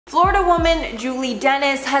Florida woman Julie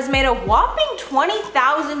Dennis has made a whopping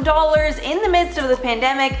 $20,000 in the midst of the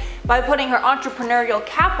pandemic by putting her entrepreneurial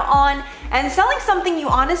cap on and selling something you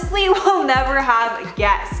honestly will never have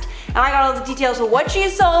guessed. And I got all the details of what she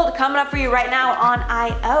sold coming up for you right now on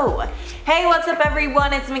I.O. Hey, what's up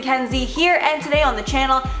everyone? It's Mackenzie here, and today on the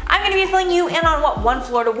channel, I'm going to be filling you in on what one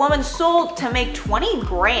Florida woman sold to make 20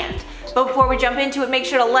 grand. But before we jump into it, make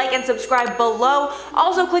sure to like and subscribe below.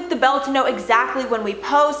 Also click the bell to know exactly when we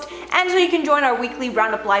post, and so you can join our weekly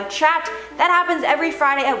Roundup live chat that happens every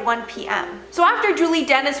Friday at 1 p.m. So after Julie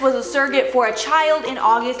Dennis was a surrogate for a child in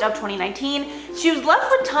August of 2019, she was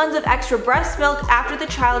left with tons of extra breast milk after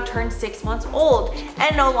the child turned 6 months old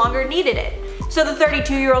and no longer needed it. So the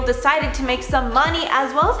 32-year-old decided to make some money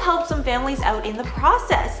as well as help some families out in the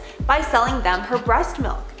process by selling them her breast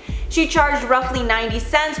milk. She charged roughly 90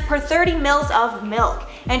 cents per 30 mils of milk,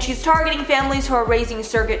 and she's targeting families who are raising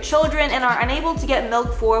surrogate children and are unable to get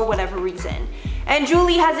milk for whatever reason. And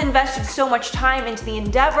Julie has invested so much time into the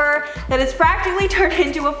endeavor that it's practically turned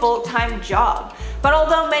into a full-time job. But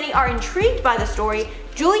although many are intrigued by the story,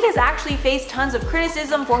 Julie has actually faced tons of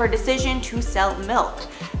criticism for her decision to sell milk.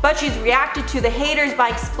 But she's reacted to the haters by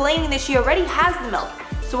explaining that she already has the milk,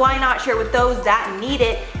 so why not share with those that need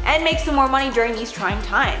it and make some more money during these trying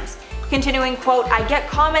times. Continuing, quote, "I get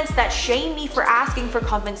comments that shame me for asking for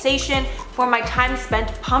compensation for my time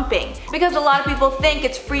spent pumping, because a lot of people think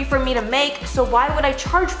it's free for me to make, so why would I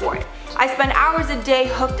charge for it? I spend hours a day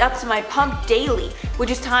hooked up to my pump daily,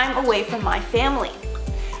 which is time away from my family."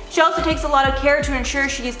 She also takes a lot of care to ensure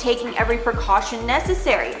she is taking every precaution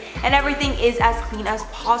necessary and everything is as clean as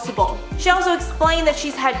possible. She also explained that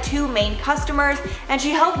she's had 2 main customers and she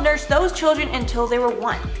helped nurse those children until they were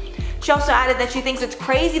 1. She also added that she thinks it's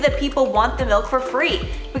crazy that people want the milk for free,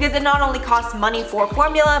 because it not only costs money for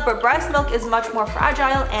formula, but breast milk is much more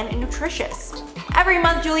fragile and nutritious. Every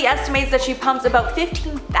month, Julie estimates that she pumps about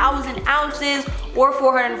 15,000 ounces or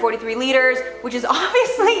 443 liters, which is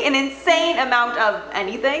obviously an insane amount of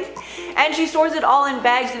anything, and she stores it all in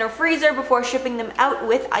bags in her freezer before shipping them out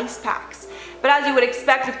with ice packs. But as you would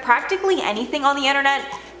expect with practically anything on the internet,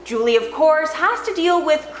 Julie, of course, has to deal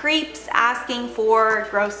with creeps asking for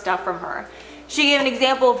gross stuff from her. She gave an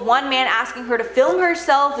example of one man asking her to film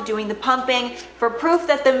herself doing the pumping for proof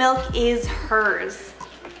that the milk is hers.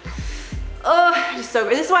 Ugh, just so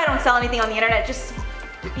good. This is why I don't sell anything on the internet, just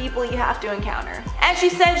the people you have to encounter. And she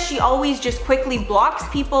said she always just quickly blocks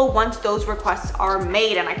people once those requests are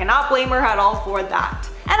made, and I cannot blame her at all for that.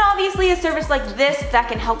 And obviously a service like this that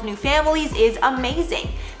can help new families is amazing.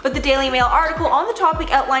 But the Daily Mail article on the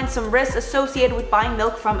topic outlines some risks associated with buying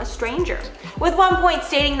milk from a stranger, with one point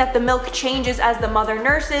stating that the milk changes as the mother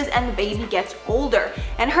nurses and the baby gets older,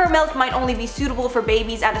 and her milk might only be suitable for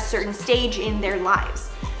babies at a certain stage in their lives.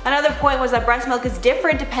 Another point was that breast milk is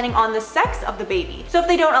different depending on the sex of the baby, so if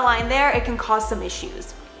they don't align there, it can cause some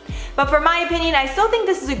issues. But for my opinion, I still think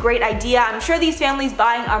this is a great idea. I'm sure these families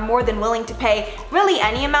buying are more than willing to pay really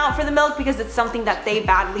any amount for the milk because it's something that they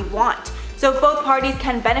badly want. So if both parties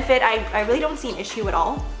can benefit, I really don't see an issue at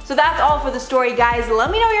all. So that's all for the story, guys. Let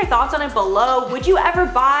me know your thoughts on it below. Would you ever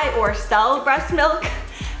buy or sell breast milk?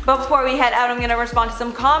 But before we head out, I'm gonna respond to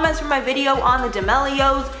some comments from my video on the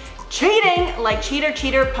D'Amelios cheating like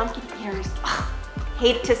cheater pumpkin ears. Ugh,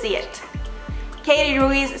 hate to see it. Katie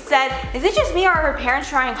Ruiz said, "Is it just me or are her parents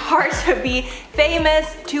trying hard to be famous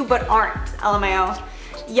too but aren't? LMAO.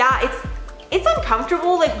 Yeah, it's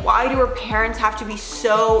uncomfortable. Like, why do her parents have to be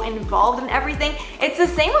so involved in everything? It's the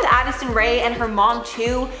same with Addison Rae and her mom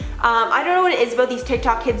too. I don't know what it is about these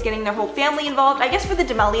TikTok kids getting their whole family involved. I guess for the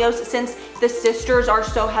D'Amelios, since the sisters are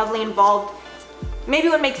so heavily involved, maybe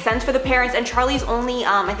it would make sense for the parents, and Charli's only,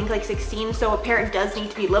 I think like 16, so a parent does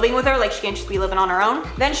need to be living with her, like she can't just be living on her own."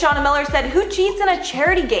 Then Shauna Miller said, "Who cheats in a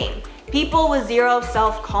charity game? People with zero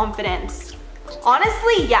self-confidence."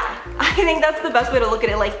 Honestly, yeah, I think that's the best way to look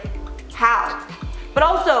at it, like, how? But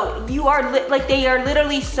also, you are, like, they are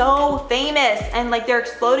literally so famous, and like they're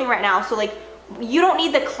exploding right now, so like, you don't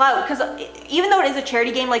need the clout, because even though it is a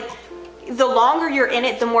charity game, like, the longer you're in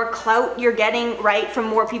it, the more clout you're getting, right, from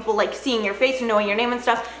more people like seeing your face and knowing your name and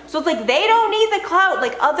stuff. So it's like they don't need the clout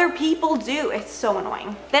like other people do. It's so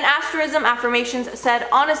annoying. Then Asterism Affirmations said,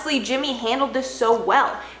 "Honestly, Jimmy handled this so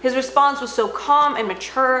well. His response was so calm and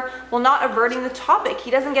mature while not averting the topic.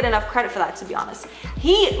 He doesn't get enough credit for that, to be honest."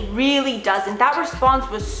 He really doesn't. That response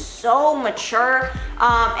was so mature.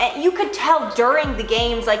 And you could tell during the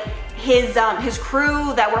games, like his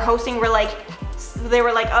crew that were hosting were like, they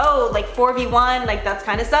were like, "Oh, like 4v1, like that's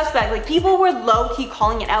kind of suspect." Like people were low-key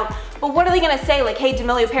calling it out. But what are they gonna say? Like, "Hey,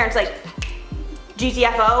 D'Amelio parents, like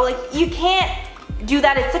GTFO?" Like you can't do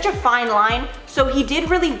that. It's such a fine line. So he did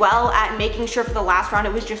really well at making sure for the last round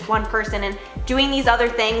it was just one person and doing these other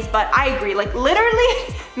things. But I agree, like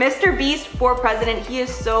literally Mr. Beast for president,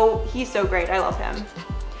 he's so great. I love him.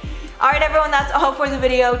 Alright everyone, that's all for the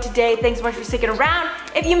video today. Thanks so much for sticking around.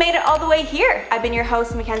 If you made it all the way here, I've been your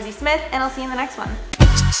host, Mackenzie Smith, and I'll see you in the next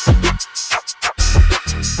one.